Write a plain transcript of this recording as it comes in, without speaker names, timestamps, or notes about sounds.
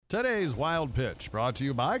Today's Wild Pitch brought to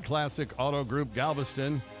you by Classic Auto Group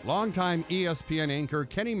Galveston. Longtime ESPN anchor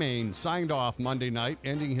Kenny Mayne signed off Monday night,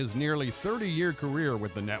 ending his nearly 30-year career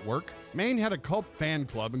with the network. Mayne had a cult fan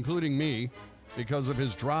club, including me, because of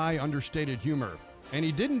his dry, understated humor. And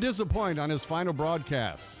he didn't disappoint on his final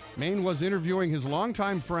broadcasts. Mayne was interviewing his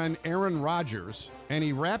longtime friend Aaron Rodgers, and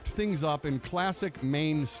he wrapped things up in classic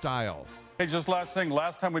Mayne style. Hey, just last thing.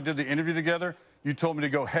 Last time we did the interview together, you told me to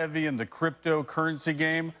go heavy in the cryptocurrency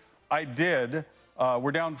game. I did.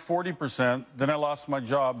 We're down 40%. Then I lost my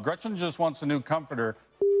job. Gretchen just wants a new comforter.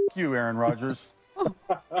 F you, Aaron Rodgers. I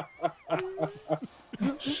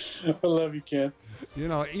love you, Ken. You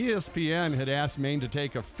know, ESPN had asked Mayne to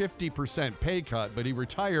take a 50% pay cut, but he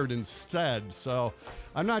retired instead. So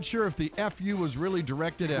I'm not sure if the FU was really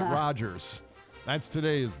directed at Rodgers. That's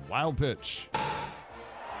today's Wild Pitch.